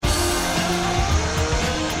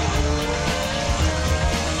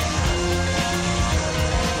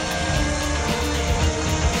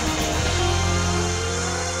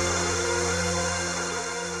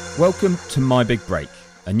Welcome to My Big Break,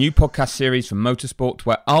 a new podcast series from Motorsport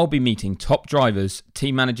where I'll be meeting top drivers,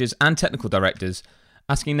 team managers and technical directors,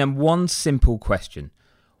 asking them one simple question.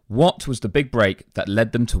 What was the big break that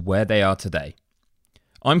led them to where they are today?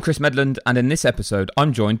 I'm Chris Medland, and in this episode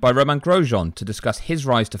I'm joined by Romain Grosjean to discuss his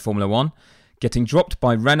rise to Formula 1, getting dropped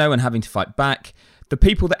by Renault and having to fight back, the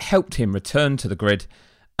people that helped him return to the grid,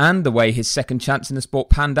 and the way his second chance in the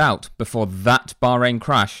sport panned out before that Bahrain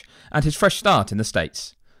crash and his fresh start in the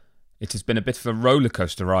States. It has been a bit of a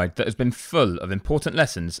rollercoaster ride that has been full of important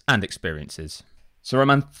lessons and experiences. So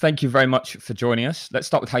Romain, thank you very much for joining us. Let's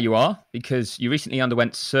start with how you are, because you recently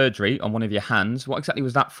underwent surgery on one of your hands. What exactly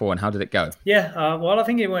was that for and how did it go? Yeah, well, I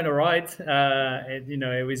think it went all right.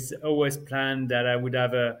 It was always planned that I would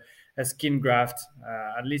have a skin graft,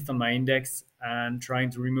 at least on my index, and trying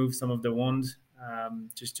to remove some of the wound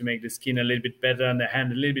just to make the skin a little bit better and the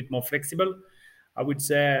hand a little bit more flexible. I would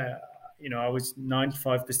say, I was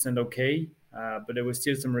 95% okay, but there were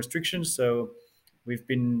still some restrictions. So we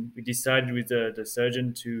decided with the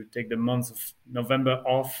surgeon to take the month of November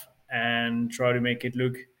off and try to make it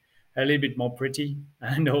look a little bit more pretty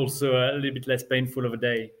and also a little bit less painful of a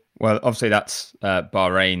day. Well, obviously that's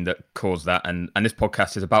Bahrain that caused that, and this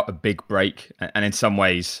podcast is about a big break. And in some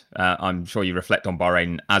ways, I'm sure you reflect on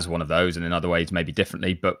Bahrain as one of those, and in other ways maybe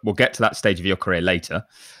differently. But we'll get to that stage of your career later.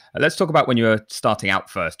 Let's talk about when you were starting out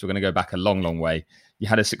first. We're going to go back a long, long way. You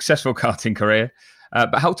had a successful karting career,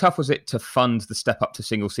 but how tough was it to fund the step up to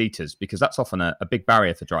single seaters? Because that's often a big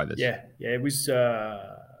barrier for drivers. Yeah, it was. I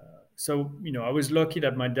was lucky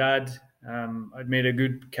that my dad I'd made a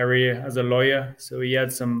good career as a lawyer, so he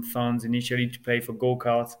had some funds initially to pay for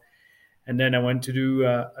go-karts, and then I went to do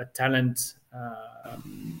a talent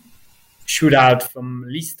shootout from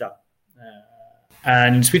Lista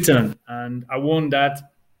and in Switzerland, and I won that.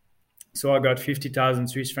 So I got 50,000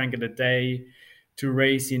 Swiss francs a day to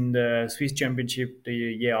race in the Swiss Championship the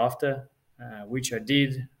year after, which I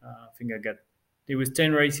did. I think it was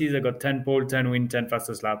 10 races. I got 10 pole, 10 win, 10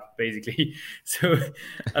 fastest lap, basically. So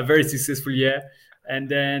a very successful year. And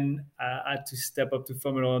then I had to step up to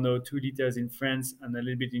Formula 1 2 liters in France and a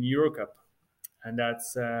little bit in Eurocup. And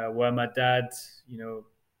that's where my dad,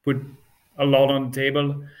 put a lot on the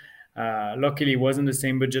table. Luckily, it wasn't the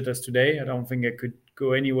same budget as today. I don't think I could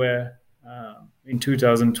go anywhere in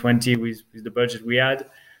 2020 with the budget we had.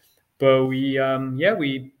 But we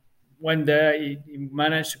went there. He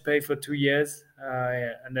managed to pay for 2 years.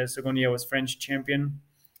 And the second year was French champion.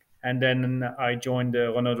 And then I joined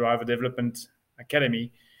the Renault Driver Development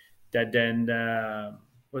Academy that then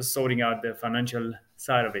was sorting out the financial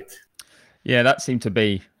side of it. Yeah, that seemed to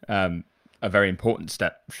be a very important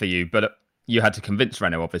step for you. But you had to convince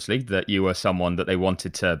Renault, obviously, that you were someone that they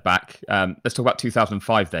wanted to back. Let's talk about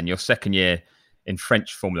 2005 then, your second year in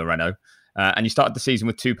French Formula Renault. And you started the season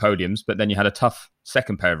with 2 podiums, but then you had a tough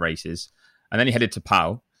second pair of races. And then you headed to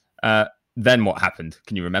Pau. Then what happened?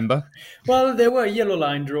 Can you remember? Well, there were a yellow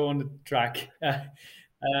line drawn on the track.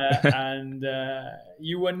 And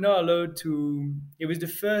you were not allowed to. It was the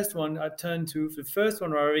first one I turned to. The first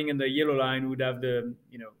one arriving in the yellow line would have the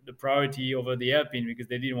priority over the Alpine because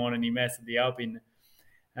they didn't want any mess at the Alpine.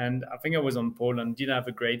 And I think I was on pole and didn't have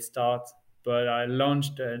a great start, but I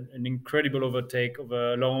launched an incredible overtake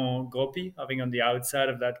over Laurent Grosjean. I think on the outside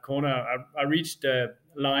of that corner, I reached the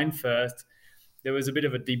line first. There was a bit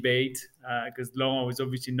of a debate because Laurent was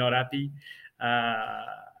obviously not happy.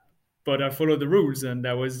 But I followed the rules, and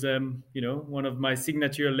that was, one of my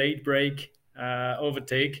signature late break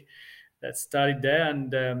overtake that started there.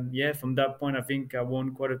 And from that point, I think I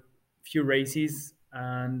won quite a few races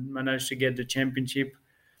and managed to get the championship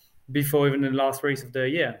before even the last race of the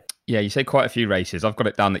year. Yeah, you say quite a few races. I've got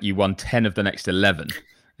it down that you won 10 of the next 11,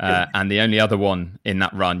 and the only other one in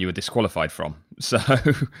that run you were disqualified from. So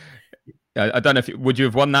I don't know would you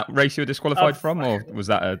have won that race you were disqualified from, or was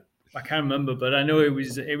that I can't remember, but I know it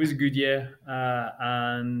was a good year.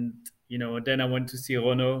 And, then I went to see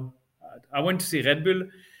Renault. I went to see Red Bull,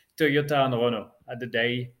 Toyota and Renault at the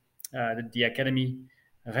day, the academy.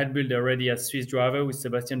 Red Bull, they already had Swiss driver with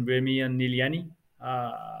Sébastien Buemi and Niliani.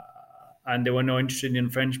 And they were not interested in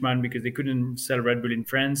Frenchman because they couldn't sell Red Bull in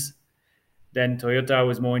France. Then Toyota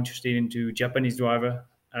was more interested into Japanese driver.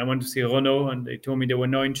 And I went to see Renault, and they told me they were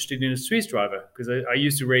not interested in a Swiss driver because I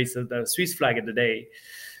used to race the Swiss flag at the day.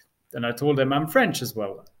 And I told them I'm French as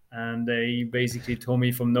well. And they basically told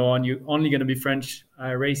me from now on, you're only going to be French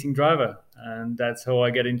racing driver. And that's how I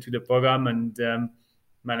got into the program and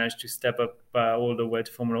managed to step up all the way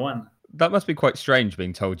to Formula 1. that must be quite strange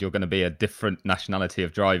being told you're going to be a different nationality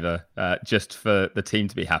of driver just for the team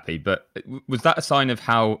to be happy. But was that a sign of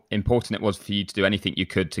how important it was for you to do anything you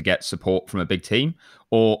could to get support from a big team?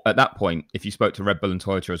 Or at that point, if you spoke to Red Bull and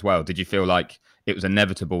Toyota as well, did you feel like it was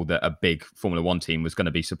inevitable that a big Formula One team was going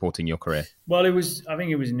to be supporting your career? Well, it was. I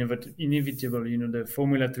think it was inevitable. The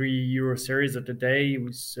Formula 3 Euro Series of the day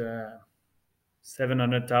was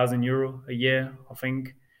 700,000 euro a year, I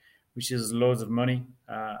think, which is loads of money,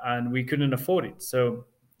 and we couldn't afford it. So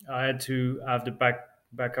I had to have the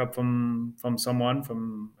backup from someone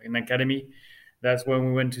from an academy. That's when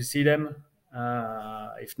we went to see them.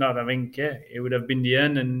 If not, I think it would have been the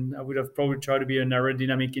end, and I would have probably tried to be an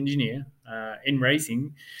aerodynamic engineer in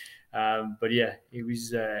racing. But yeah, it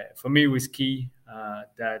was for me. It was key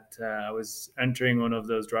that I was entering one of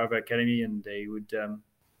those driver academy, and they would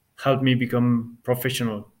help me become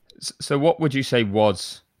professional. So what would you say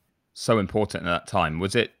was so important at that time?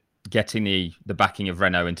 Was it getting the backing of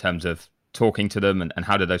Renault in terms of talking to them, and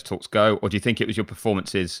how did those talks go? Or do you think it was your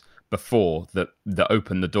performances before that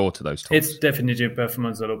opened the door to those talks? It's definitely a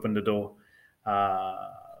performance that opened the door.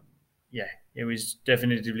 Yeah, it was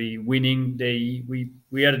definitely winning.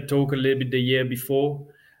 We had a talk a little bit the year before,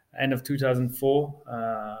 end of 2004,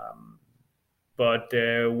 but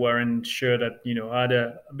they weren't sure that I had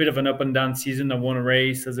a bit of an up and down season. I won a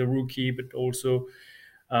race as a rookie, but also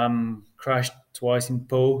crashed twice in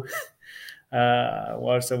Po.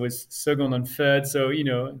 Whilst I was second and third. So,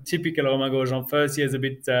 typical Romain Grosjean first year is a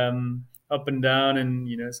bit up and down,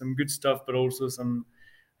 and, some good stuff, but also some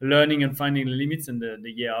learning and finding the limits. And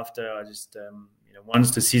the year after, I just,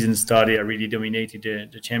 once the season started, I really dominated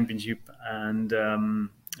the championship. And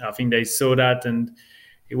I think they saw that, and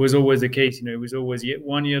it was always the case. It was always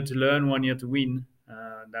 1 year to learn, 1 year to win.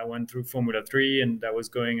 That went through Formula 3, and that was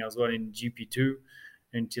going as well in GP2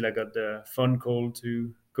 until I got the phone call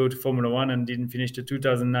to go to Formula 1 and didn't finish the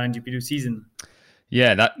 2009 GP2 season.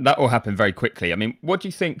 Yeah, that all happened very quickly. I mean, what do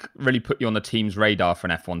you think really put you on the team's radar for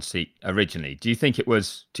an F1 seat originally? Do you think it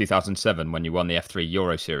was 2007 when you won the F3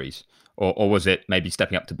 Euro Series? Or was it maybe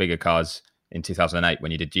stepping up to bigger cars in 2008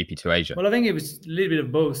 when you did GP2 Asia? Well, I think it was a little bit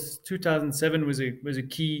of both. 2007 was a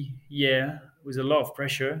key year. It was a lot of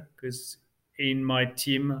pressure because in my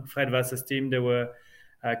team, Fred Vassar's team, there were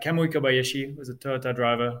Kamui Kobayashi was a Toyota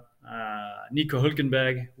driver, Nico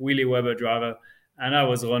Hülkenberg, Willy Weber driver, and I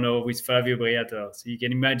was Renault with Flavio Briatore. So you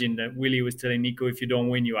can imagine that Willy was telling Nico, if you don't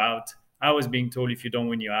win, you're out. I was being told, if you don't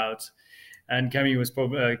win, you're out. And Kamui was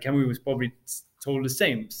probably told the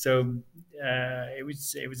same. So it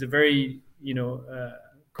was a very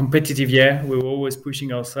competitive year. We were always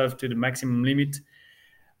pushing ourselves to the maximum limit,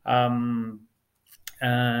 and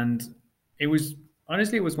it was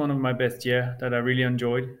one of my best years that I really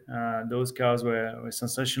enjoyed. Those cars were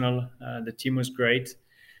sensational. The team was great.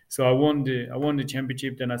 So I won the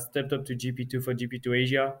championship. Then I stepped up to GP2 for GP2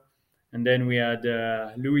 Asia, and then we had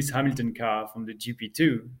Lewis Hamilton car from the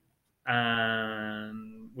GP2,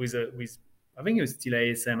 and with I think it was still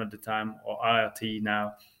ASM at the time, or IRT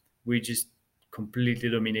now. We just completely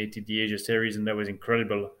dominated the Asia series, and that was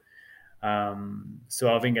incredible.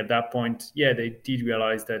 So I think at that point, they did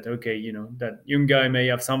realize that, okay, that young guy may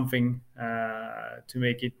have something to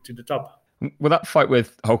make it to the top. Well, that fight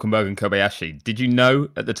with Hülkenberg and Kobayashi, did you know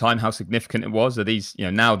at the time how significant it was? Are these,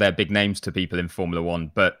 now they're big names to people in Formula One,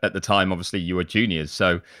 but at the time, obviously, you were juniors.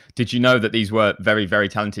 So did you know that these were very, very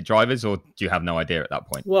talented drivers, or do you have no idea at that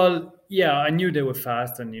point? Well, yeah, I knew they were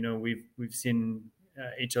fast, and, we've seen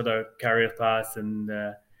each other career paths, and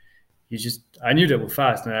I knew they were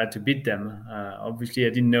fast, and I had to beat them. Obviously, I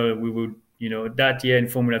didn't know we would, that year in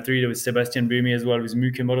Formula 3, there was Sebastian Buemi as well with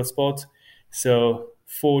Muke Motorsport. So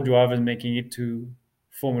 4 drivers making it to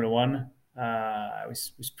Formula 1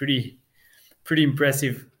 was pretty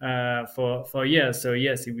impressive for a year. So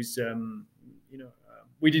yes, it was.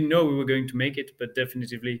 We didn't know we were going to make it, but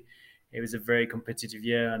definitely it was a very competitive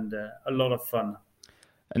year and a lot of fun.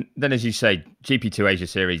 And then, as you say, GP2 Asia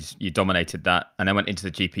Series, you dominated that, and then went into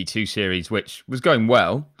the GP2 Series, which was going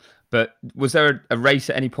well. But was there a race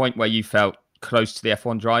at any point where you felt close to the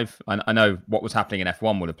F1 drive? I know what was happening in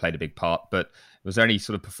F1 would have played a big part, but was there any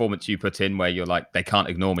sort of performance you put in where you're like, they can't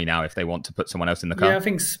ignore me now if they want to put someone else in the car? Yeah, I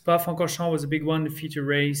think Spa-Francorchamps was a big one, the feature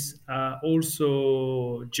race.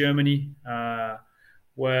 Also Germany,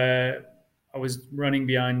 where I was running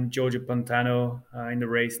behind Giorgio Pantano in the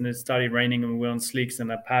race, and it started raining and we were on slicks,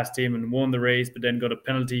 and I passed him and won the race, but then got a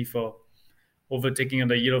penalty for overtaking on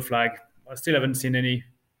the yellow flag. I still haven't seen any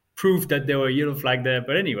proof that there were a yellow flag there,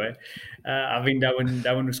 but anyway, I think that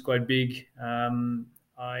one was quite big.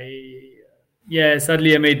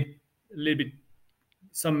 Sadly I made a little bit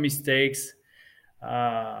some mistakes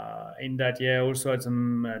in that year. Also had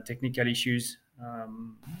some technical issues.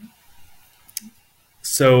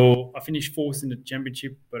 So I finished fourth in the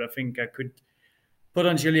championship, but I think I could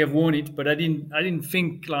potentially have won it. But I didn't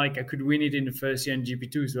think like I could win it in the first year in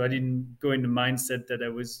GP2. So I didn't go in the mindset that I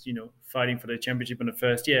was, fighting for the championship in the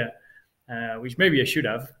first year, which maybe I should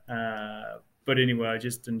have. But anyway, I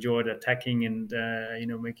just enjoyed attacking and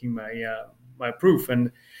making my proof.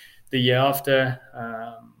 And the year after,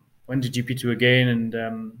 went to GP2 again and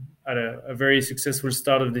had a very successful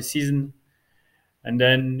start of the season. And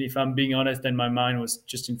then, if I'm being honest, then my mind was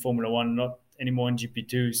just in Formula One, not anymore in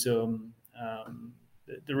GP2. So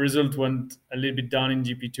the result went a little bit down in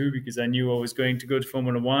GP2 because I knew I was going to go to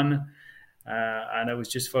Formula One, and I was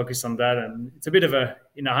just focused on that. And it's a bit of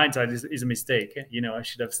in hindsight, is a mistake. I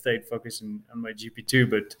should have stayed focused on my GP2.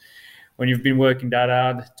 But when you've been working that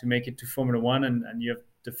hard to make it to Formula One, and you have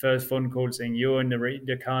the first phone call saying you're in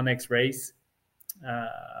the car next race,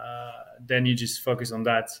 then you just focus on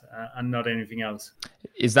that and not anything else.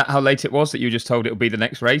 Is that how late it was that you were just told it would be the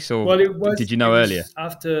next race, or did you know it earlier?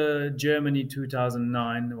 After Germany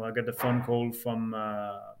 2009, I got the phone call from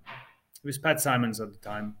it was Pat Simons at the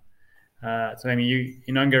time. Telling me, you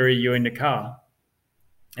in Hungary, you're in the car.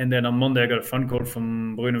 And then on Monday, I got a phone call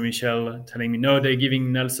from Bruno Michel telling me, no, they're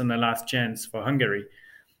giving Nelson a last chance for Hungary.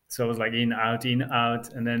 So I was like in, out.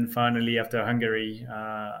 And then finally, after Hungary,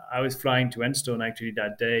 I was flying to Enstone actually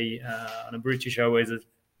that day on a British Airways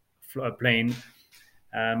plane.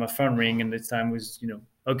 My phone rang, and this time was,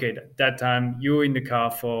 okay, that time you're in the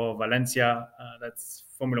car for Valencia. That's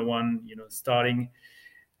Formula One, starting.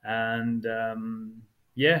 And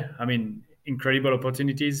incredible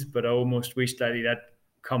opportunities, but I almost wish that it had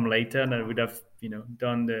come later and I would have,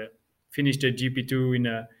 finished the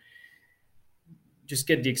GP2 just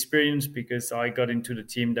get the experience, because I got into the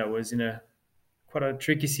team that was in quite a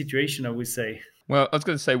tricky situation, I would say. Well, I was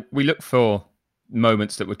going to say, we look for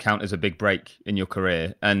moments that would count as a big break in your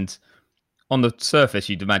career. And on the surface,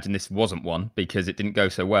 you'd imagine this wasn't one because it didn't go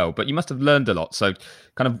so well, but you must have learned a lot. So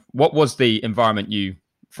kind of what was the environment you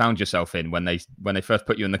found yourself in when they first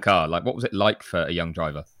put you in the car? Like, what was it like for a young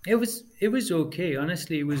driver? It was okay.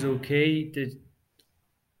 Honestly, it was okay.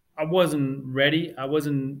 I wasn't ready. I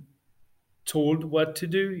wasn't told what to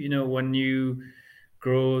do. When you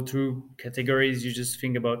grow through categories, you just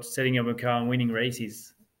think about setting up a car and winning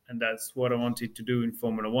races. And that's what I wanted to do in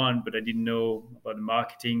Formula One, but I didn't know about the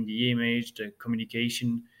marketing, the image, the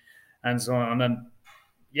communication, and so on. And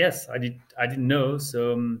yes, I didn't know.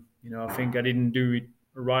 So, I think I didn't do it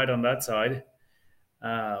right on that side.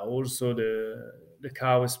 Also, the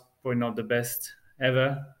car was probably not the best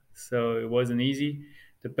ever, so it wasn't easy.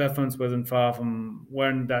 The performance weren't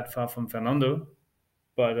that far from Fernando,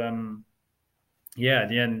 but at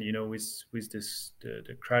the end, with this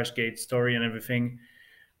the Crashgate story and everything,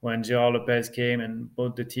 when Gerard Lopez came and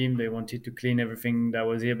bought the team, they wanted to clean everything that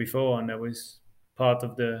was here before, and that was part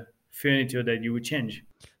of the furniture that you would change.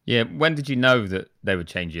 Yeah, when did you know that they would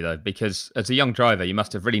change you though? Because as a young driver, you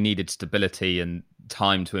must have really needed stability and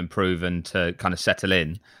time to improve and to kind of settle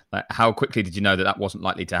in. Like, how quickly did you know that wasn't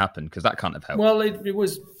likely to happen? Because that can't have helped. Well, it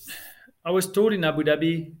was. I was told in Abu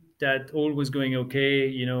Dhabi that all was going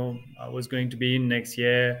okay. I was going to be in next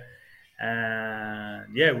year,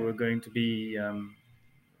 and we were going to be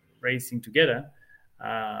racing together.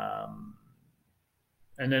 And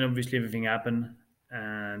then obviously everything happened.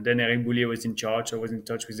 And then Eric Boulier was in charge. I was in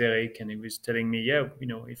touch with Eric, and he was telling me,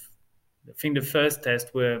 if I think the first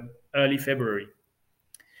test were early February,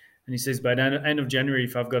 and he says by the end of January,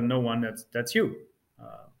 if I've got no one, that's you.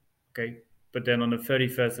 Okay. But then on the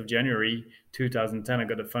 31st of January 2010, I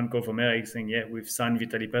got a phone call from Eric saying, we've signed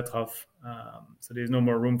Vitaly Petrov, so there's no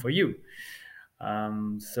more room for you.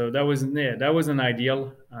 So that wasn't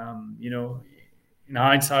ideal. In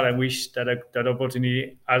hindsight, I wish that that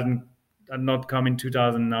opportunity had not come in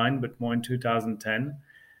 2009, but more in 2010.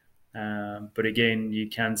 But again, you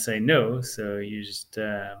can't say no, so you just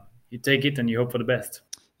you take it and you hope for the best.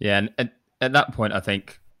 Yeah, and at that point, I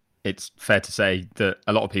think it's fair to say that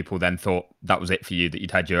a lot of people then thought that was it for you, that you'd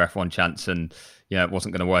had your F1 chance and it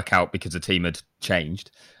wasn't going to work out because the team had changed.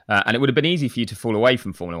 And it would have been easy for you to fall away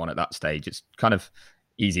from Formula One at that stage. It's kind of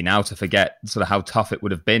easy now to forget sort of how tough it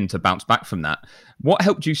would have been to bounce back from that. What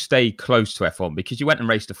helped you stay close to F1? Because you went and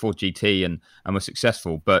raced a Ford GT and were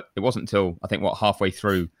successful, but it wasn't until, I think, halfway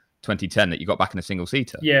through 2010 that you got back in a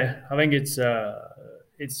single-seater. Yeah, I think it's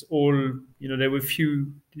all, there were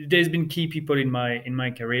there's been key people in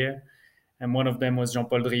my career, and one of them was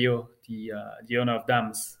Jean-Paul Driot, the owner of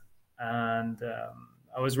Dams. And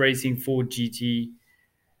I was racing Ford GT,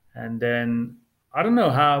 and then I don't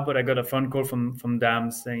know how, but I got a phone call from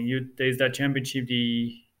Dams saying, there's that championship,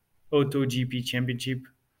 the Auto GP Championship.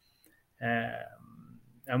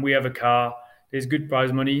 And we have a car. There's good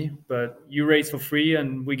prize money, but you race for free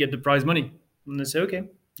and we get the prize money. And I say, okay,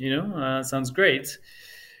 sounds great.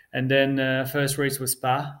 And then first race was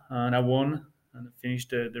Spa, and I won. And I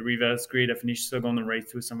finished the reverse grid. I finished second on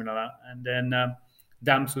race 2, something like that. And then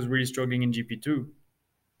Dams was really struggling in GP2.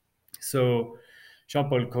 So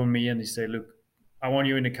Jean-Paul called me and he said, look, I want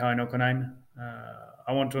you in the car in Hockenheim.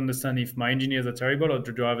 I want to understand if my engineers are terrible or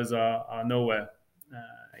the drivers are nowhere,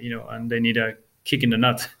 and they need a kick in the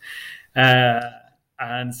nut.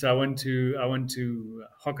 And so I went to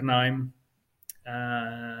Hockenheim.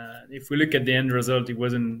 If we look at the end result, it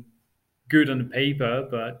wasn't good on the paper,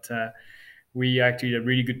 but we actually had a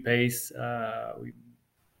really good pace.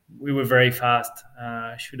 We were very fast.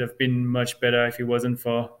 Should have been much better if it wasn't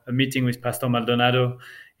for a meeting with Pastor Maldonado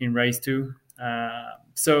in race 2.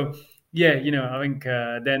 So yeah, I think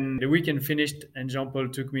then the weekend finished, and Jean-Paul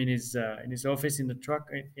took me in his office in the truck,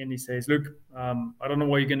 and he says, "Look, I don't know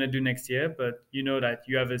what you're gonna do next year, but you know that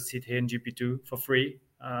you have a seat here in GP2 for free.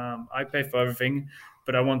 I pay for everything,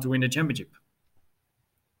 but I want to win the championship."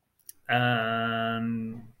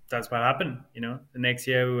 And that's what happened. The next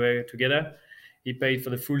year we were together. He paid for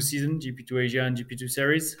the full season, GP2 Asia and GP2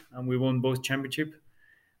 Series, and we won both championship.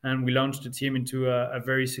 And we launched the team into a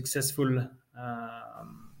very successful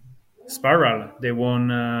spiral. They won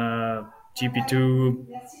GP2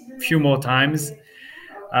 a few more times.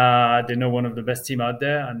 They're now one of the best team out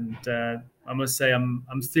there, and I must say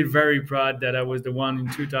I'm still very proud that I was the one in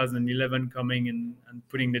 2011 coming and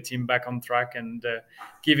putting the team back on track and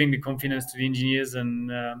giving the confidence to the engineers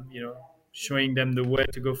and showing them the way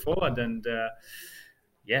to go forward. And that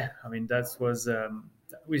was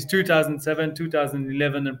with 2007,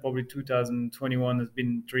 2011, and probably 2021 has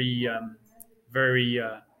been 3 very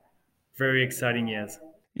very exciting years.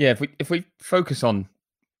 Yeah, if we focus on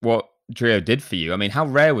what Drio did for you, I mean, how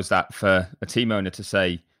rare was that for a team owner to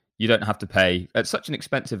say you don't have to pay at such an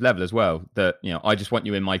expensive level as well? That I just want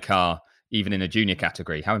you in my car, even in a junior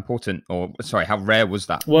category. How important, or sorry, how rare was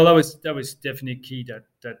that? Well, that was definitely key.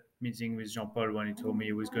 That meeting with Jean-Paul when he told me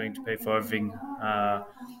he was going to pay for everything,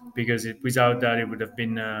 because without that it would have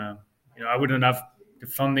been, I wouldn't have the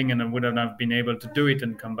funding and I wouldn't have been able to do it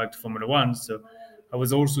and come back to Formula One. So I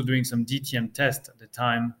was also doing some DTM tests at the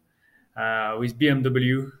time with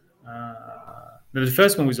BMW. The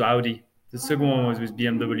first one was Audi. The second one was with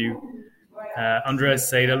BMW. Andreas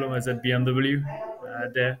Seidel was at BMW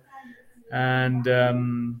there. And I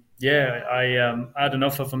had an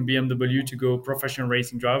offer from BMW to go professional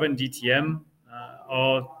racing driver in DTM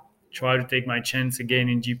or try to take my chance again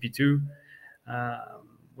in GP2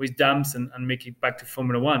 with Dams and make it back to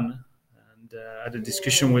Formula One. And I had a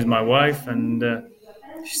discussion with my wife, and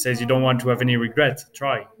she says, "You don't want to have any regret.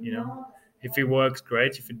 Try. If it works,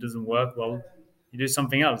 great. If it doesn't work, well, you do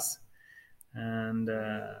something else." And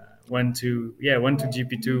went to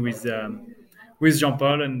GP2 with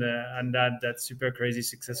Jean-Paul, and that super crazy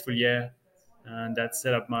successful year, and that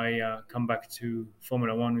set up my comeback to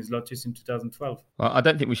Formula One with Lotus in 2012. Well, I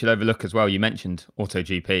don't think we should overlook as well. You mentioned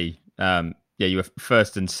AutoGP. You were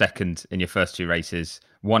first and second in your first 2 races.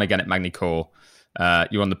 Won again at Magny-Cours.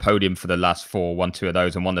 You were on the podium for the last 4, won 2 of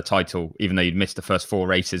those, and won the title, even though you'd missed the first 4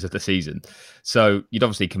 races of the season. So you'd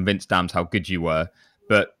obviously convinced Dams how good you were,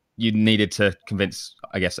 but you needed to convince,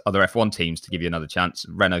 I guess, other F1 teams to give you another chance,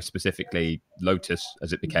 Renault specifically, Lotus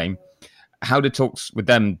as it became. How did talks with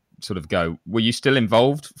them sort of go? Were you still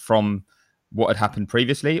involved from what had happened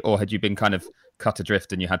previously, or had you been kind of cut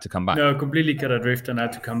adrift and you had to come back? No, completely cut adrift and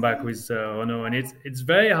had to come back with Renault. And it's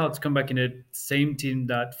very hard to come back in the same team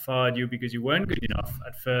that fired you because you weren't good enough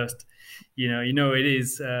at first. It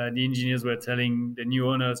is. The engineers were telling the new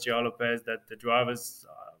owners, J.R. Lopez, that the drivers,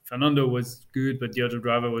 Fernando was good, but the other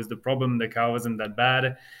driver was the problem. The car wasn't that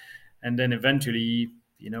bad. And then eventually,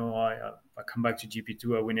 I come back to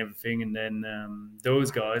GP2, I win everything. And then those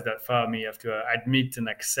guys that fired me have to admit and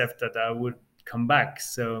accept that I would come back.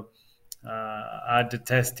 So I had the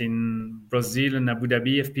test in Brazil and Abu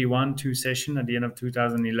Dhabi, FP1, 2 sessions at the end of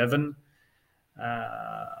 2011.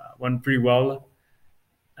 Went pretty well.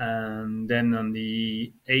 And then on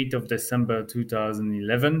the 8th of December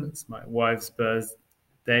 2011, it's my wife's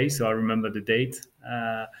birthday, so I remember the date.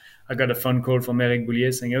 I got a phone call from Eric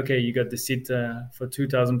Boulier saying, "Okay, you got the seat for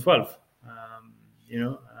 2012."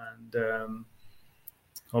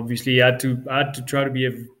 Obviously I had to try to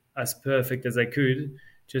be as perfect as I could,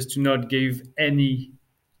 just to not give any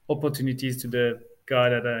opportunities to the guy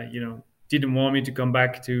that didn't want me to come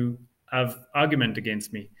back to have argument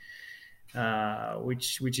against me,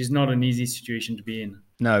 which is not an easy situation to be in.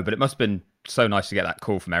 No, but it must have been so nice to get that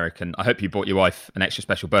call from Eric, and I hope you bought your wife an extra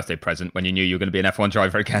special birthday present when you knew you were going to be an F1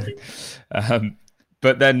 driver again.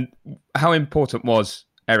 But then, how important was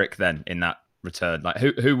Eric then in that return? Like,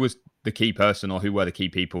 who was the key person, or who were the key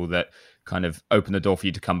people that kind of opened the door for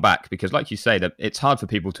you to come back? Because, like you say, that it's hard for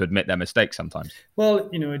people to admit their mistakes sometimes. Well,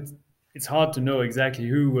 it's hard to know exactly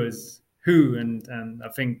who was who, and I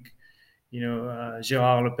think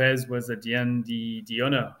Gerard Lopez was at the end the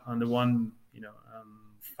owner and the one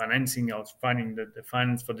financing or finding the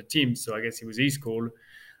finance for the team. So I guess it was his call.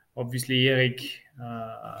 Obviously, Eric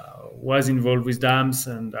was involved with dams,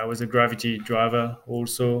 and I was a gravity driver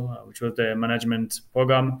also, which was the management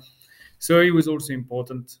program. So he was also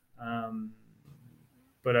important.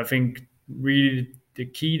 But I think really the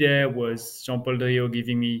key there was Jean-Paul Drio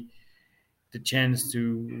giving me the chance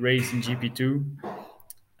to race in GP2,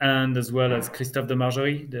 and as well as Christophe de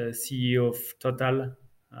Margerie, the CEO of Total,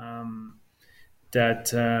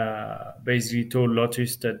 that basically told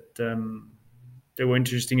Lotus that they were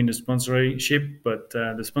interested in the sponsorship, but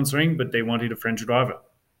they wanted a French driver.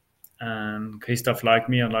 And Christophe liked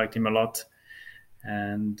me, I liked him a lot.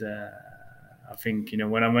 And I think,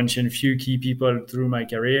 when I mentioned a few key people through my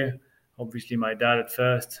career, obviously my dad at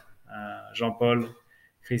first, Jean-Paul,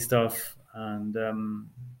 Christophe, and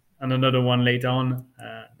another one later on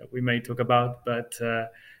that we may talk about. But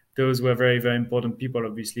those were very, very important people,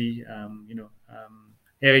 obviously.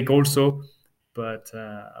 Eric also. But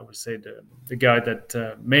I would say the guy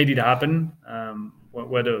that made it happen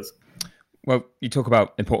were those. Well, you talk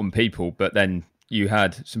about important people, but then you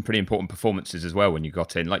had some pretty important performances as well when you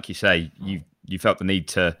got in. Like you say, you felt the need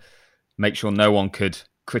to make sure no one could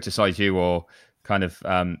criticise you or kind of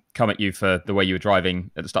come at you for the way you were driving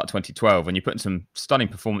at the start of 2012. And you put in some stunning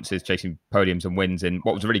performances, chasing podiums and wins in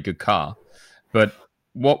what was a really good car. But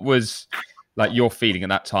what was like your feeling at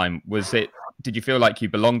that time? Did you feel like you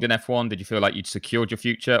belonged in F1? Did you feel like you'd secured your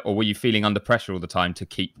future, or were you feeling under pressure all the time to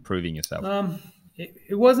keep proving yourself?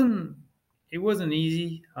 It wasn't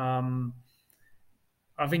easy. I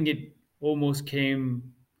think it almost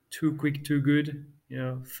came too quick, too good.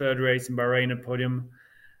 Third race in Bahrain, a podium,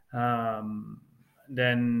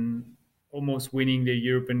 then almost winning the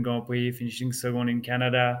European Grand Prix, finishing second in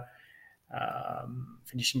Canada,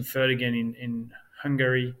 finishing third again in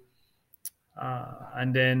Hungary,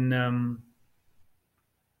 and then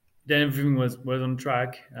everything was on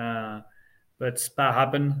track. But Spa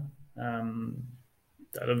happened.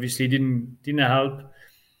 That obviously didn't help.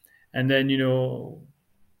 And then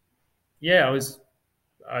I was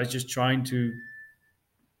just trying to.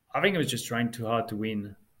 I think I was just trying too hard to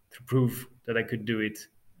win, to prove that I could do it,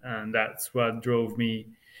 and that's what drove me,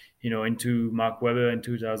 into Mark Webber in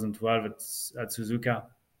 2012 at Suzuka.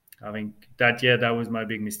 I think that year that was my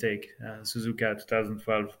big mistake. Suzuka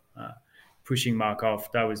 2012. Pushing Mark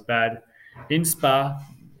off, that was bad. In Spa,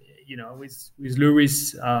 with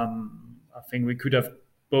Lewis, I think we could have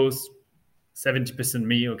both 70%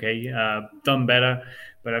 me, done better.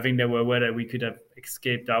 But I think there were whether we could have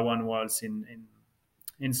escaped that one, whilst in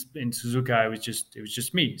Suzuka, it was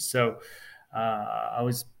just me. So I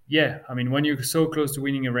was, I mean, when you're so close to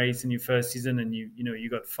winning a race in your first season, and you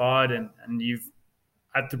got fired, and you've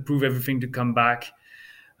had to prove everything to come back,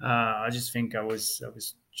 I just think I was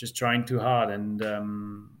just trying too hard, and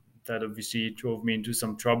that obviously drove me into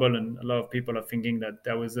some trouble. And a lot of people are thinking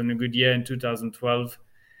that wasn't a good year in 2012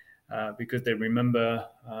 because they remember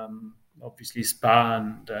obviously Spa,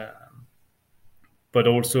 and but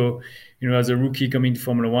also as a rookie coming to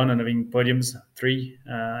Formula One and having podiums 3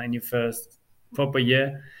 in your first proper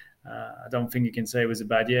year, I don't think you can say it was a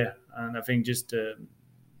bad year. And I think just the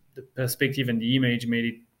perspective and the image made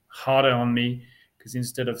it harder on me. Because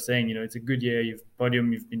instead of saying, it's a good year, you've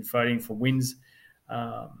podium, you've been fighting for wins,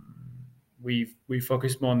 we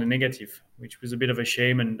focused more on the negative, which was a bit of a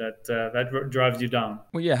shame, and that drives you down.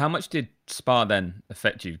 Well, yeah. How much did Spa then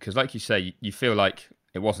affect you? Because, like you say, you feel like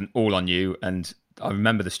it wasn't all on you. And I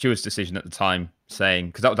remember the steward's decision at the time saying,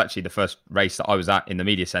 because that was actually the first race that I was at in the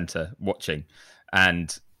media centre watching,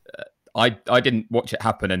 and I didn't watch it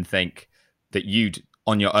happen and think that you'd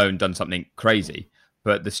on your own done something crazy.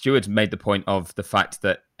 But the stewards made the point of the fact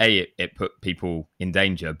that A, it put people in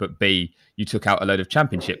danger, but B, you took out a load of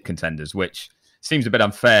championship contenders, which seems a bit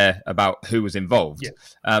unfair about who was involved. Yeah.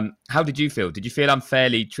 How did you feel? Did you feel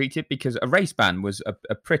unfairly treated? Because a race ban was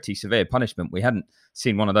a pretty severe punishment. We hadn't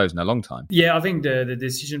seen one of those in a long time. Yeah, I think the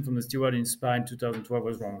decision from the steward in Spa in 2012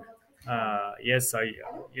 was wrong. Yes,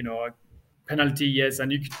 penalty, yes.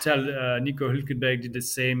 And you could tell Nico Hülkenberg did the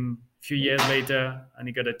same a few years later, and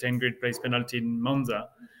he got a 10-grid place penalty in Monza.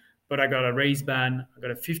 But I got a race ban, I got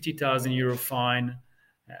a €50,000 fine,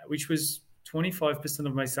 which was 25%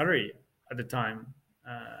 of my salary. at the time.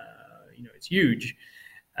 It's huge,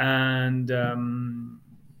 and I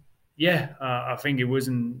think it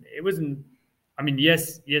wasn't. I mean,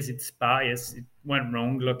 yes, it's bad. Yes, it went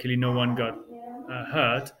wrong. Luckily, no one got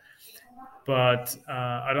hurt, but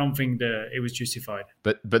I don't think that it was justified.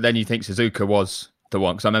 But then you think Suzuka was the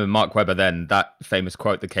one, because I remember Mark Webber then, that famous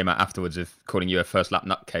quote that came out afterwards of calling you a first lap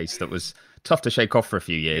nutcase that was tough to shake off for a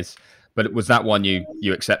few years. But was that one you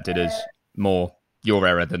accepted as more your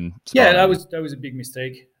error than Yeah, Spa? that was a big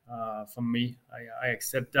mistake from me. I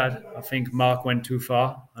accept that. I think Mark went too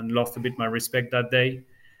far and lost a bit my respect that day,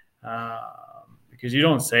 because you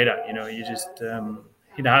don't say that. You just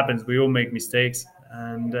it happens. We all make mistakes,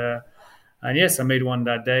 and yes, I made one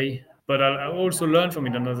that day. But I also learned from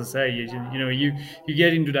it. And as I say, you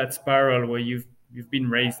get into that spiral where you've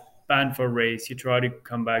been banned for a race. You try to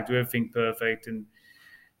come back, do everything perfect,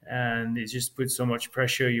 and it just puts so much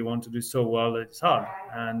pressure. You want to do so well that it's hard,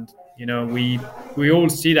 and we all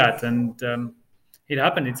see that, and it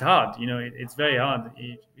happened. It's hard. It's very hard.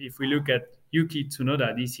 If we look at Yuki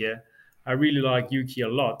Tsunoda this year, I really like Yuki a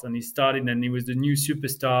lot, and he started and he was the new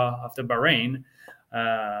superstar after Bahrain,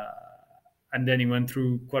 and then he went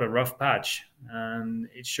through quite a rough patch, and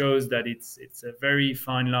it shows that it's a very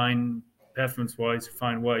fine line performance-wise to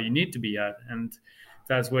find where you need to be at, and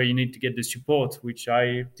that's where you need to get the support, which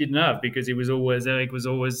I didn't have, because Eric was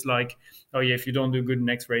always like, oh yeah, if you don't do good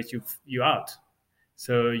next race, you out.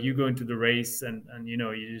 So you go into the race and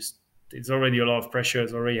it's already a lot of pressure.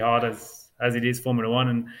 It's already hard as it is Formula One,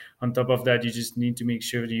 and on top of that, you just need to make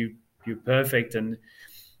sure that you're perfect. And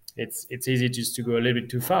it's easy just to go a little bit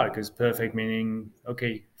too far, because perfect meaning,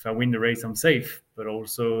 okay, if I win the race, I'm safe. But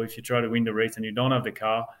also, if you try to win the race and you don't have the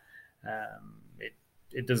car,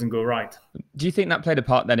 it doesn't go right. Do you think that played a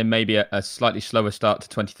part then in maybe a slightly slower start to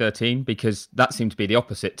 2013? Because that seemed to be the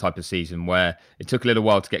opposite type of season, where it took a little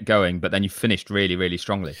while to get going, but then you finished really, really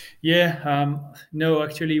strongly. Yeah, no,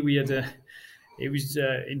 actually, we had it was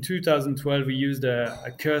in 2012. We used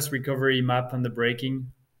a curse recovery map on the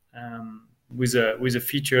braking, with a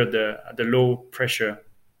feature at the low pressure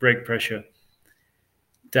brake pressure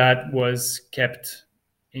that was kept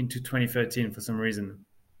into 2013 for some reason.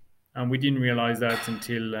 And we didn't realize that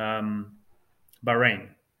until Bahrain.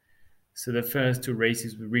 So the first two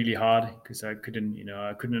races were really hard, because I couldn't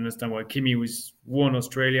understand why Kimi won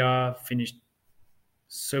Australia, finished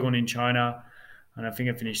second in China, and I think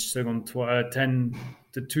I finished second 10,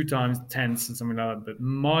 the 2 times 10s and something like that, but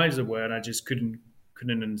miles away, and I just couldn't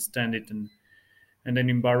understand it. And then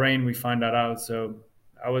in Bahrain we find that out. So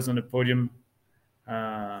I was on the podium.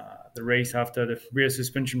 The race after, the rear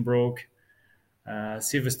suspension broke.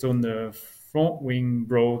 Silverstone, the front wing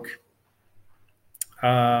broke,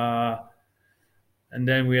 and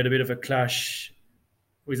then we had a bit of a clash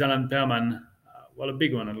with Alan Perman. A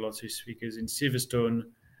big one at Lotus, because in Silverstone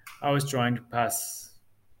I was trying to pass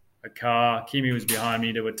a car. Kimi was behind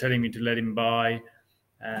me. They were telling me to let him by,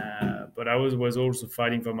 but I was also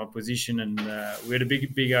fighting for my position, and we had a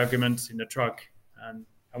big argument in the truck. And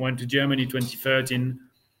I went to Germany 2013,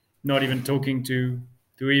 not even talking to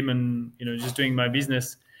him, and just doing my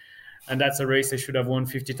business. And that's a race I should have won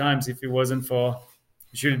 50 times if it wasn't for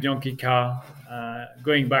Jules Bianchi car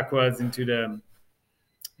going backwards into the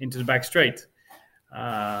back straight,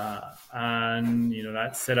 and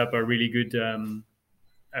that set up a really good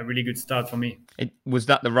start for me. Was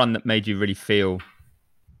that the run that made you really feel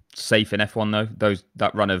safe in F1 though?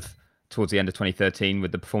 That run of towards the end of 2013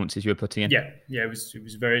 with the performances you were putting in? Yeah, it was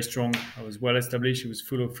very strong. I was well established. It was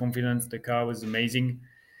full of confidence. The car was amazing.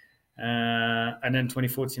 And then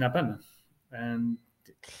 2014 happened, and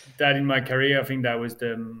that in my career, I think that was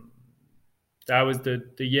the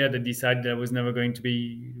year that decided I was never going to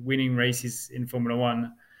be winning races in Formula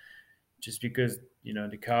One, just because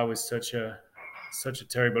the car was such a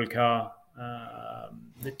terrible car.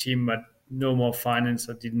 The team had no more finance.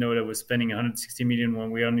 I didn't know they were spending 160 million when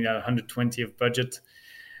we only had 120 of budget.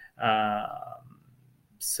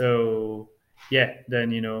 So yeah, then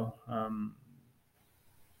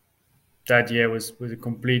that year was a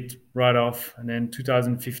complete write-off, and then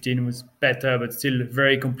 2015 was better, but still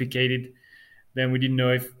very complicated. Then we didn't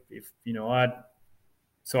know if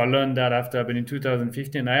so I learned that after. But in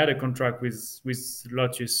 2015, I had a contract with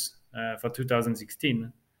Lotus for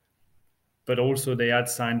 2016, but also they had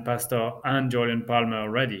signed Pastor and Julian Palmer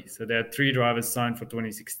already, so they had 3 drivers signed for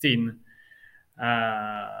 2016.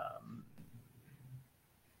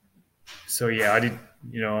 So yeah, I did.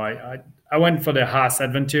 I went for the Haas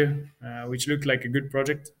Adventure, which looked like a good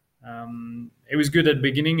project. It was good at the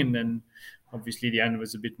beginning, and then obviously the end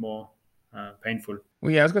was a bit more painful.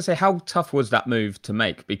 Well, yeah, I was going to say, how tough was that move to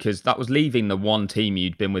make? Because that was leaving the one team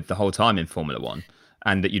you'd been with the whole time in Formula One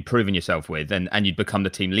and that you'd proven yourself with, and you'd become the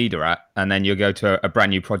team leader at, and then you go to a brand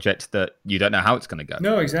new project that you don't know how it's going to go.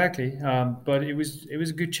 No, exactly. But it was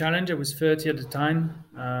a good challenge. I was 30 at the time,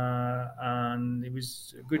 and it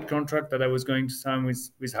was a good contract that I was going to sign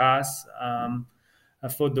with Haas. I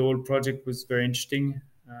thought the whole project was very interesting,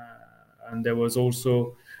 and there was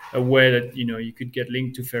also a way that you could get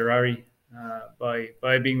linked to Ferrari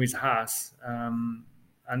by being with Haas and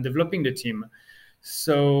developing the team.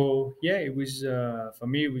 So yeah, it was for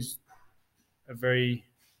me. It was a very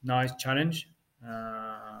nice challenge.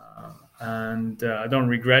 And I don't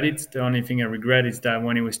regret it. The only thing I regret is that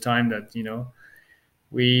when it was time that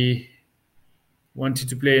we wanted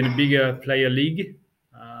to play in a bigger player league,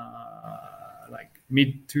 like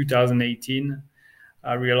mid 2018,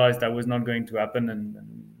 I realized that was not going to happen, and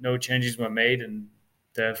no changes were made, and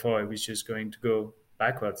therefore it was just going to go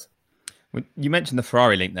backwards. You mentioned the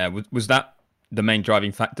Ferrari link there. Was that the main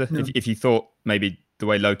driving factor? No. If you thought maybe the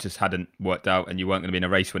way Lotus hadn't worked out and you weren't going to be in a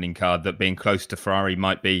race-winning car, that being close to Ferrari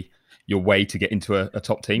might be your way to get into a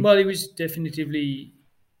top team? Well, it was definitively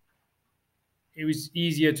it was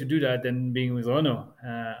easier to do that than being with Renault.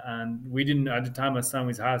 And we didn't, at the time I signed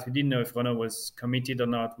with Haas, we didn't know if Renault was committed or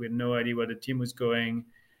not. We had no idea where the team was going.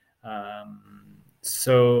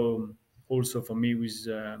 So also for me, it was,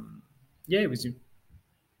 it was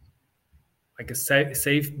like a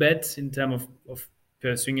safe bet in terms of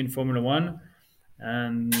pursuing in Formula One.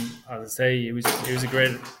 And as I say, it was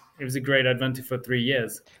a great advantage for 3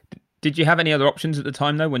 years. Did you have any other options at the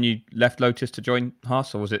time, though, when you left Lotus to join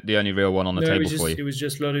Haas, or was it the only real one on the table for you? It was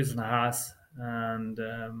just Lotus and Haas, and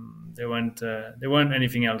there weren't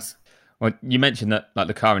anything else. Well, you mentioned that like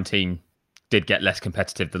the car and team did get less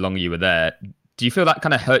competitive the longer you were there. Do you feel that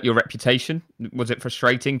kind of hurt your reputation? Was it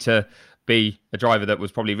frustrating to be a driver that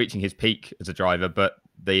was probably reaching his peak as a driver, but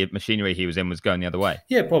the machinery he was in was going the other way?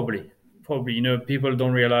 Yeah, probably. People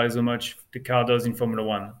don't realize how much the car does in Formula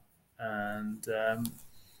One, and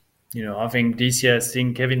I think this year,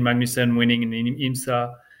 seeing Kevin Magnussen winning in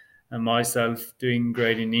IMSA and myself doing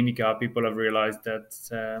great in IndyCar, people have realized that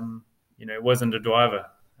it wasn't the driver,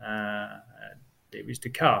 it was the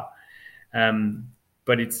car.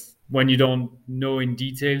 But it's when you don't know in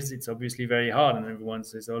details, it's obviously very hard. And everyone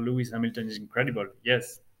says, "Oh, Lewis Hamilton is incredible."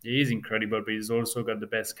 Yes, he is incredible, but he's also got the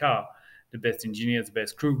best car, the best engineers, the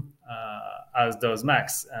best crew, as does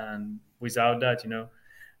Max. And without that,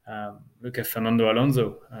 look at Fernando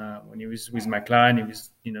Alonso. When he was with McLaren, he was,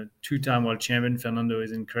 two-time world champion. Fernando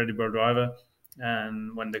is an incredible driver.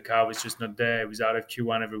 And when the car was just not there, he was out of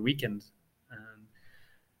Q1 every weekend. And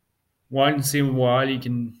once in a while, he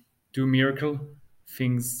can do miracle.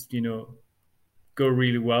 Things, go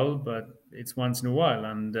really well, but it's once in a while.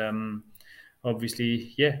 And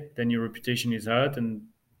obviously, then your reputation is hurt, and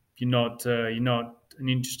you're not an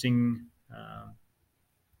interesting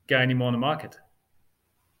guy anymore on the market.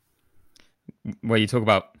 Well, you talk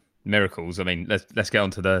about miracles. I mean, let's get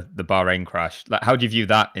on to the Bahrain crash. Like, how do you view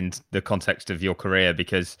that in the context of your career?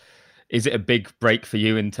 Because is it a big break for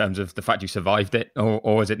you in terms of the fact you survived it,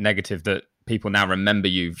 or is it negative that people now remember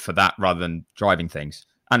you for that rather than driving things,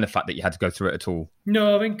 and the fact that you had to go through it at all?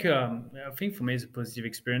 No, I think for me it's a positive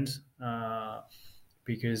experience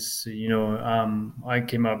because I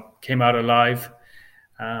came out alive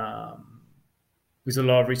with a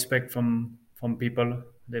lot of respect from people.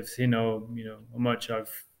 They've seen how much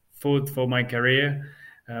I've fought for my career,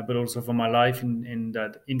 but also for my life in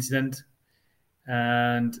that incident,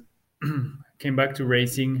 and came back to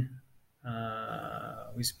racing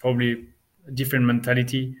with probably a different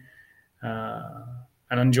mentality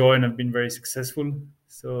and enjoy, and I've been very successful.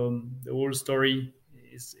 So the whole story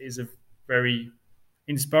is a very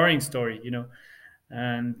inspiring story,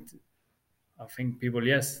 and I think people,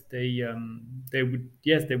 they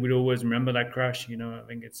would always remember that crash. I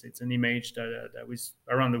think it's an image that was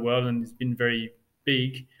around the world, and it's been very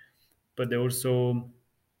big. But they also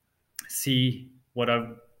see what I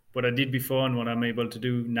did before and what I'm able to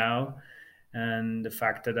do now, and the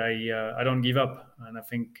fact that I don't give up. And I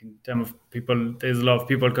think in terms of people, there's a lot of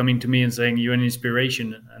people coming to me and saying you're an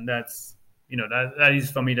inspiration, and that's that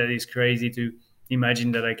is for me, that is crazy to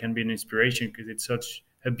imagine that I can be an inspiration, because it's such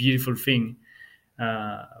a beautiful thing.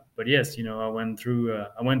 But yes, I went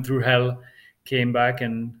through hell, came back,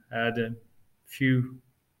 and had a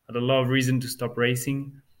lot of reason to stop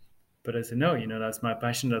racing. But I said, no, that's my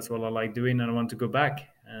passion. That's what I like doing. And I want to go back,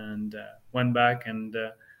 and went back, and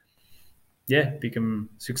become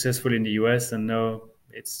successful in the US. And now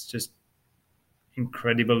it's just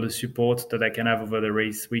incredible, the support that I can have over the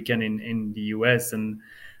race weekend in the US. And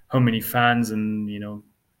how many fans, and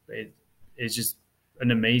it's just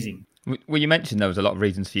an amazing. Well, you mentioned there was a lot of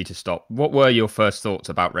reasons for you to stop. What were your first thoughts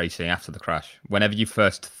about racing after the crash? Whenever you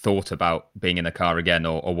first thought about being in a car again,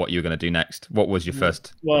 or what you were going to do next, what was your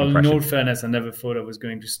first Well, in impression? all fairness, I never thought I was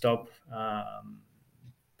going to stop,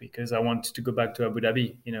 because I wanted to go back to Abu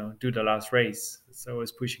Dhabi, do the last race. So I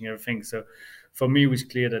was pushing everything. So for me, it was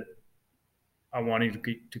clear that I wanted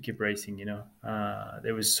to keep racing.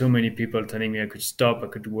 There was so many people telling me I could stop, I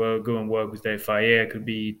could go and work with the FIA, I could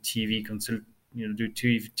be TV consult, do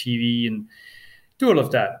TV and do all of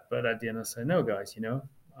that. But at the end, I said, no, guys,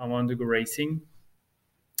 I want to go racing,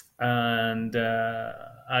 and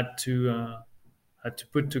had to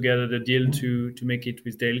put together the deal to make it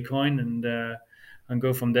with Dalecoin, and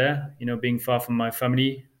go from there. Being far from my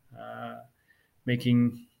family,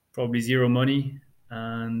 making probably zero money,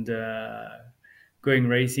 and going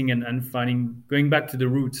racing, and going back to the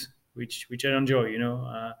roots, which I enjoy.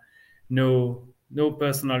 No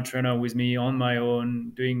personal trainer with me, on my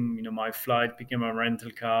own, doing my flight, picking my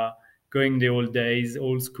rental car, going the old days,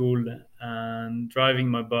 old school, and driving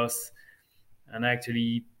my bus. And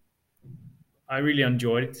actually, I really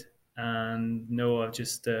enjoyed it. And no,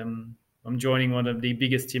 I'm joining one of the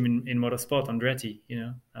biggest team in motorsport, Andretti.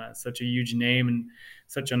 Such a huge name, and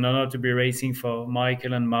such an honor to be racing for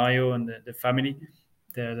Michael and Mario and the family.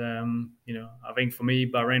 That I think for me,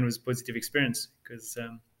 Bahrain was a positive experience, because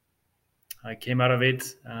I came out of it,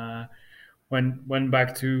 went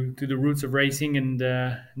back to the roots of racing, and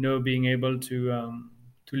being able to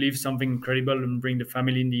leave something incredible and bring the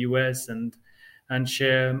family in the US, and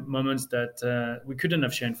share moments that we couldn't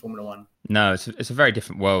have shared in Formula One. No, it's a very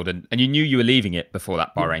different world, and you knew you were leaving it before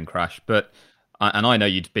that Bahrain crash, but I know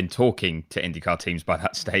you'd been talking to IndyCar teams by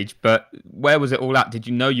that stage, but where was it all at? Did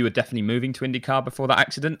you know you were definitely moving to IndyCar before that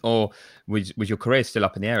accident, or was your career still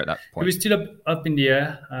up in the air at that It point? was still up in the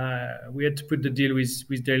air. We had to put the deal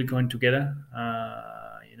with Dale Coyne together,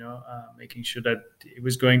 making sure that it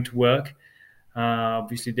was going to work.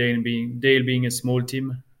 Obviously, Dale being a small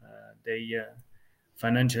team, they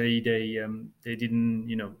financially they didn't,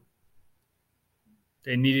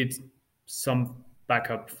 they needed some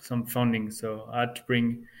backup, some funding. So I had to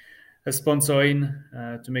bring a sponsor in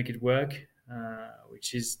to make it work,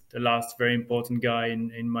 which is the last very important guy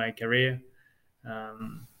in my career.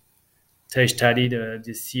 Tej Taddy,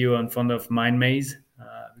 the CEO and founder of MindMaze,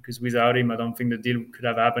 because without him, I don't think the deal could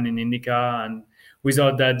have happened in IndyCar. And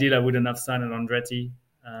without that deal, I wouldn't have signed at Andretti.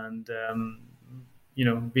 And,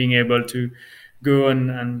 being able to go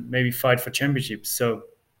and maybe fight for championships. So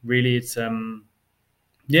really, it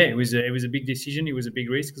was a big decision. It was a big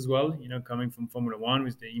risk as well. Coming from Formula One,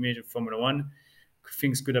 with the image of Formula One,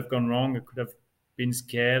 things could have gone wrong. I could have been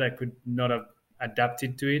scared. I could not have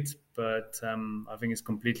adapted to it. But I think it's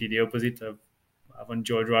completely the opposite. I've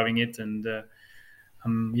enjoyed driving it, and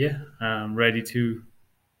I'm ready to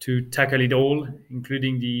tackle it all,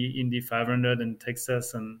 including the Indy 500 and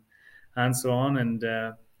Texas and so on. And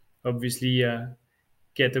obviously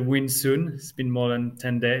get a win soon. It's been more than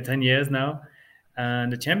 10 years now,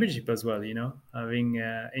 and the championship as well. Having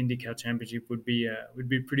IndyCar championship would be a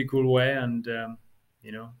pretty cool way. And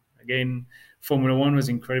again, Formula One was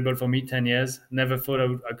incredible for me. 10 years, never thought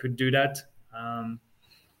I could do that.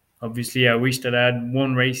 Obviously, I wish that I had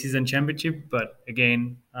won races and championship, but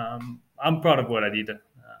again, I'm proud of what I did,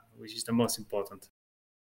 which is the most important.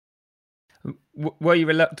 Were you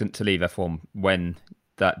reluctant to leave F1 when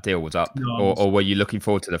that deal was up, No, or were you looking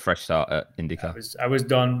forward to the fresh start at IndyCar? I was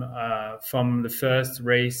done from the first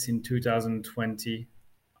race in 2020.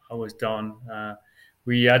 I was done.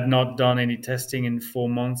 We had not done any testing in 4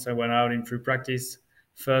 months. I went out in free practice.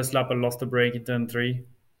 First lap, I lost the brake in turn 3,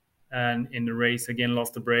 and in the race again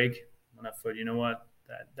lost the brake. And I thought, you know what,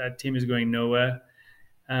 that team is going nowhere,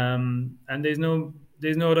 and there's no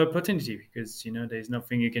other opportunity, because there's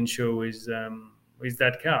nothing you can show with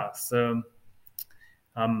that car. So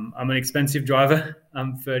I'm an expensive driver.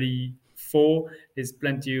 I'm 34. There's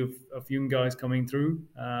plenty of young guys coming through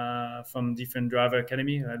from different driver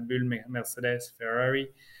academy, Red Bull, Mercedes, Ferrari.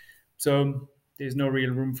 So there's no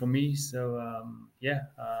real room for me. So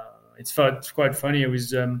it's quite funny. I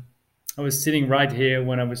was sitting right here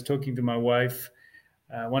when I was talking to my wife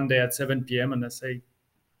one day at 7 p.m. and I say,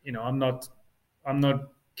 I'm not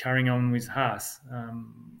carrying on with Haas.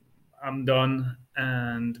 I'm done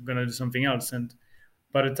and I'm gonna do something else. And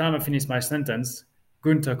by the time I finished my sentence,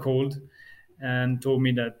 Gunther called and told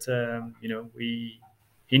me that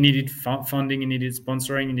he needed funding, he needed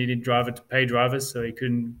sponsoring, he needed driver to pay drivers, so he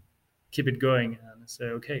couldn't keep it going. And I said,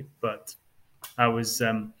 okay, but I was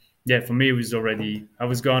for me it was already, I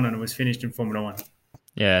was gone and I was finished in Formula One.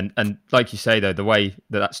 Yeah, and like you say though, the way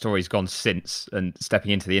that story's gone since and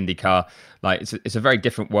stepping into the IndyCar, like it's a very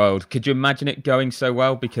different world. Could you imagine it going so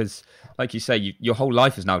well? Because, like you say, your whole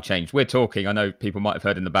life has now changed. We're talking. I know people might have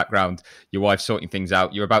heard in the background your wife's sorting things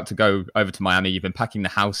out. You're about to go over to Miami. You've been packing the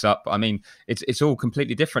house up. I mean, it's all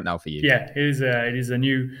completely different now for you. Yeah, it is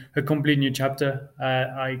a complete new chapter.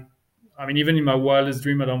 I mean, even in my wildest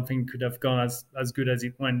dream, I don't think it could have gone as good as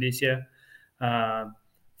it went this year. Uh,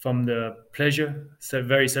 from the pleasure, so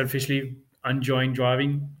very selfishly enjoying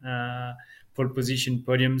driving, pole position,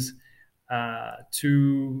 podiums,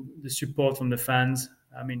 to the support from the fans.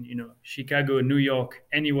 I mean, Chicago, New York,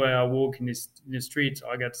 anywhere I walk in the streets,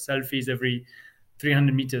 I got selfies every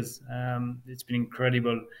 300 meters. It's been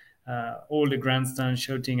incredible. All the grandstands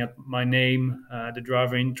shouting at my name, the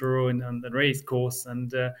driver intro and on the race course,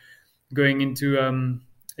 and going into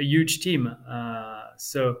a huge team.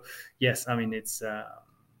 So yes, I mean it's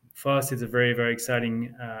for us it's a very very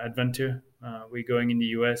exciting adventure. We're going in the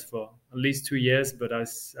US for at least 2 years, but I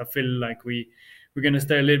feel like we're going to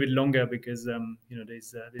stay a little bit longer because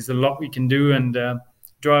there's a lot we can do, and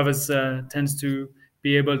drivers tends to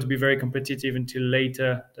be able to be very competitive until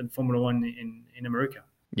later than Formula One in America.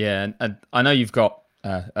 Yeah, and I know you've got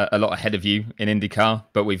a lot ahead of you in IndyCar,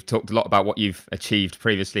 but we've talked a lot about what you've achieved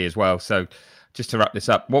previously as well. So just to wrap this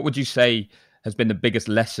up, what would you say has been the biggest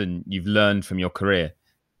lesson you've learned from your career?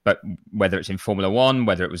 But whether it's in Formula One,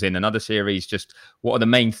 whether it was in another series, just what are the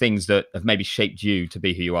main things that have maybe shaped you to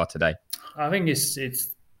be who you are today? I think it's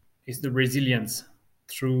the resilience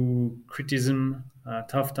through criticism,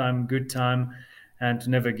 tough time, good time, and to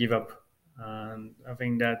never give up. And I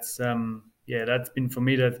think that's that's been for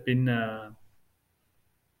me. That's been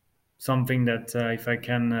something that if I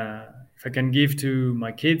can give to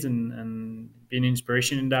my kids and be an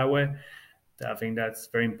inspiration in that way, I think that's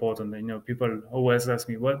very important. People always ask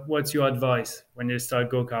me, what's your advice when you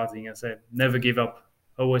start go-karting? I say, never give up,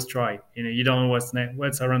 always try. You don't know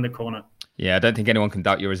what's around the corner. Yeah, I don't think anyone can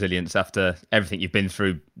doubt your resilience after everything you've been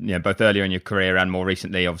through, both earlier in your career and more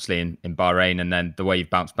recently, obviously in Bahrain, and then the way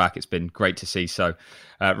you've bounced back. It's been great to see. So,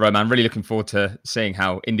 Romain, really looking forward to seeing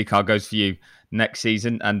how IndyCar goes for you next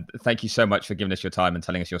season. And thank you so much for giving us your time and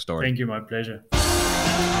telling us your story. Thank you, my pleasure.